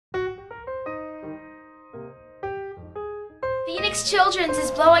Phoenix Children's is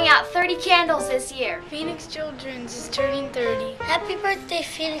blowing out 30 candles this year. Phoenix Children's is turning 30. Happy birthday,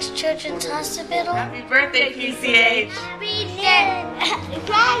 Phoenix Children's Hospital. Happy birthday, PCH. Happy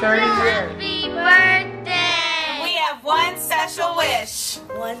birthday! We have one special wish.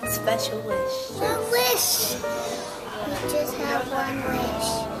 One special wish. One wish. We just have one wish.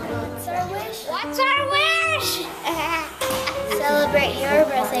 What's our wish? What's our wish? Celebrate your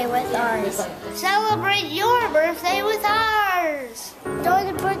birthday with ours. Celebrate your birthday with ours. Join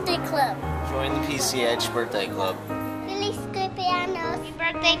the birthday club. Join the PCH birthday club. Feliz cumpleaños. Happy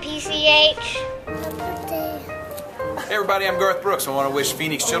birthday, PCH. Happy birthday. Hey everybody, I'm Garth Brooks. I want to wish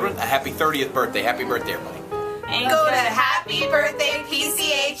Phoenix Children a happy 30th birthday. Happy birthday, everybody. And go to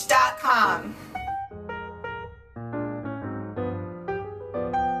happybirthday.pch.com.